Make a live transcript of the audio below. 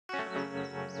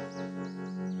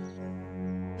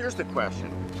Here's the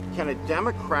question. Can a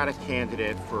Democratic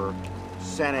candidate for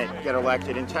Senate get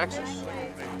elected in Texas?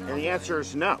 And the answer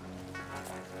is no.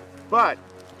 But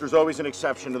there's always an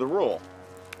exception to the rule.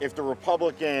 If the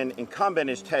Republican incumbent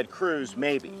is Ted Cruz,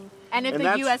 maybe. And if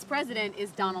the U.S. president is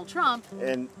Donald Trump.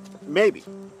 And maybe.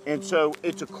 And so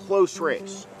it's a close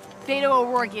race. Beto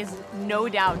O'Rourke is no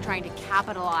doubt trying to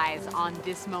capitalize on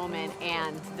this moment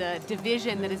and the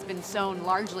division that has been sown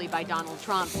largely by Donald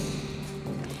Trump.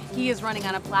 He is running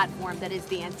on a platform that is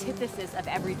the antithesis of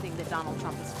everything that Donald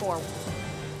Trump is for.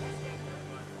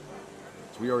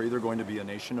 We are either going to be a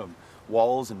nation of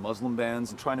walls and Muslim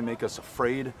bans and trying to make us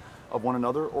afraid of one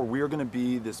another, or we are going to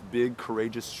be this big,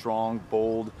 courageous, strong,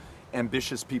 bold,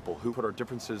 ambitious people who put our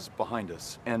differences behind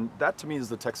us. And that, to me, is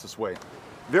the Texas way.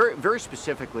 Very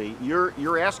specifically,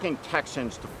 you're asking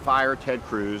Texans to fire Ted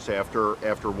Cruz after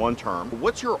one term.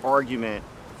 What's your argument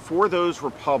for those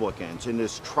Republicans in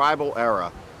this tribal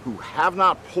era who have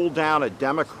not pulled down a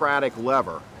Democratic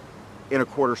lever in a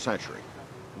quarter century?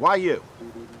 Why you?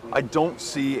 I don't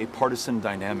see a partisan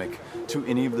dynamic to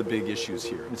any of the big issues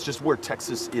here. It's just where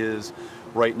Texas is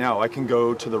right now. I can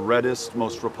go to the reddest,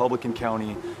 most Republican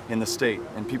county in the state,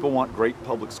 and people want great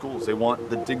public schools. They want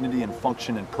the dignity and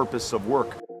function and purpose of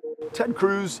work. Ted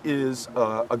Cruz is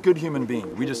a good human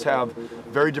being. We just have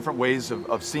very different ways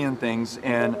of seeing things,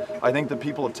 and I think the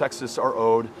people of Texas are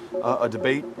owed a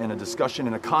debate and a discussion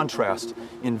and a contrast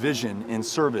in vision, in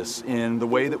service, in the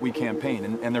way that we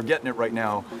campaign, and they're getting it right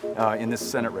now in this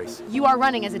Senate race. You are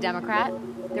running as a Democrat.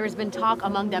 There has been talk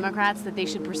among Democrats that they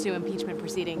should pursue impeachment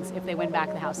proceedings if they win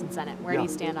back the House and Senate. Where do you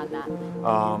stand on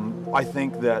that? I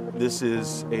think that this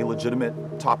is a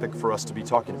legitimate topic for us to be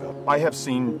talking about. I have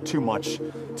seen too much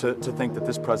to think that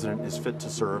this president is fit to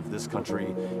serve this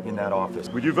country in that office.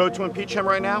 Would you vote to impeach him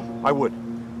right now? I would,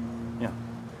 yeah.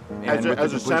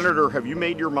 As a senator, have you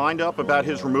made your mind up about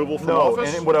his removal from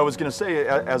office? And what I was going to say,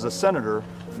 as a senator,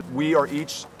 we are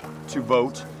each to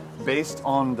vote based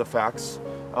on the facts,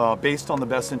 based on the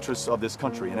best interests of this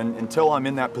country. And until I'm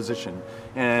in that position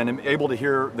and am able to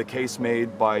hear the case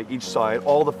made by each side,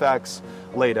 all the facts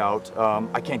laid out,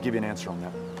 I can't give you an answer on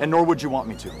that. And nor would you want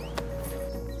me to.